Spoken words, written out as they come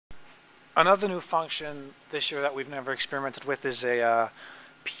Another new function this year that we've never experimented with is a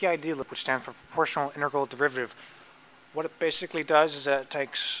PID loop, which stands for proportional integral derivative. What it basically does is that it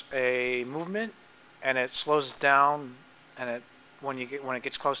takes a movement and it slows it down, and when it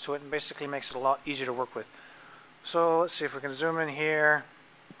gets close to it, and basically makes it a lot easier to work with. So let's see if we can zoom in here.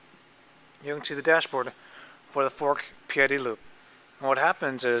 You can see the dashboard for the fork PID loop. And what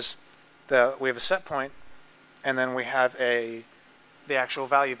happens is that we have a set point, and then we have the actual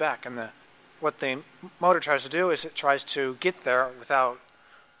value back. And what the motor tries to do is it tries to get there without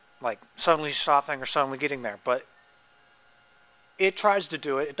like suddenly stopping or suddenly getting there. But it tries to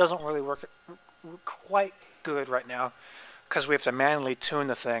do it. It doesn't really work quite good right now because we have to manually tune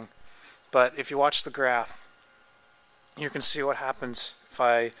the thing. But if you watch the graph, you can see what happens if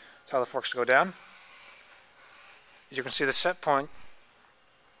I tell the forks to go down. You can see the set point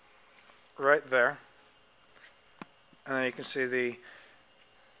right there, and then you can see the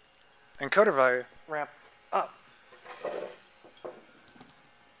encoder value ramp up,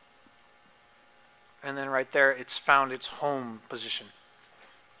 and then right there it's found its home position,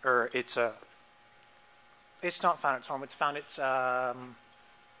 or it's not found its home, it's found its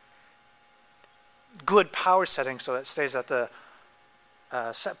good power setting, so that it stays at the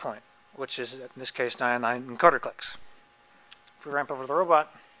set point, which is in this case 99 encoder clicks. If we ramp over the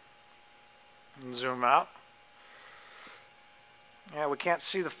robot and zoom out, yeah, we can't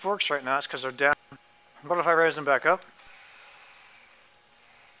see the forks right now, it's because they're down. But if I raise them back up,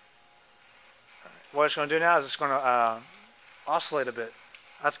 what it's going to do now is it's going to oscillate a bit.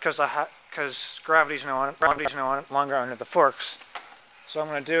 That's because gravity's no longer under the forks. So what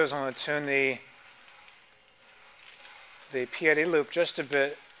I'm going to do is I'm going to tune the PID loop just a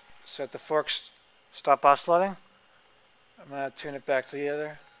bit so that the forks stop oscillating. I'm going to tune it back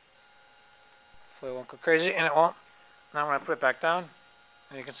together. Hopefully it won't go crazy, and it won't. Now when I put it back down,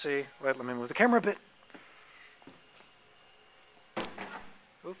 and you can see, wait, let me move the camera a bit.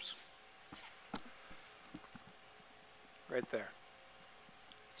 Oops. Right there.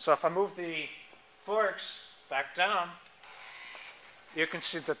 So if I move the forks back down, you can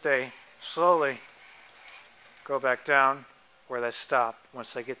see that they slowly go back down where they stop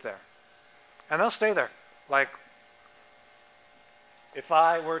once they get there. And they'll stay there. Like, if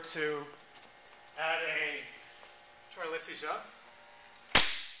I were to try to lift these up,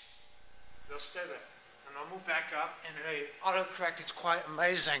 they'll stay there. And they'll move back up, and they autocorrect. It's quite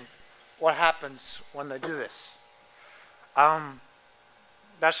amazing what happens when they do this.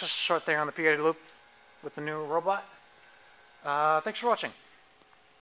 That's just a short thing on the PID loop with the new robot. Thanks for watching.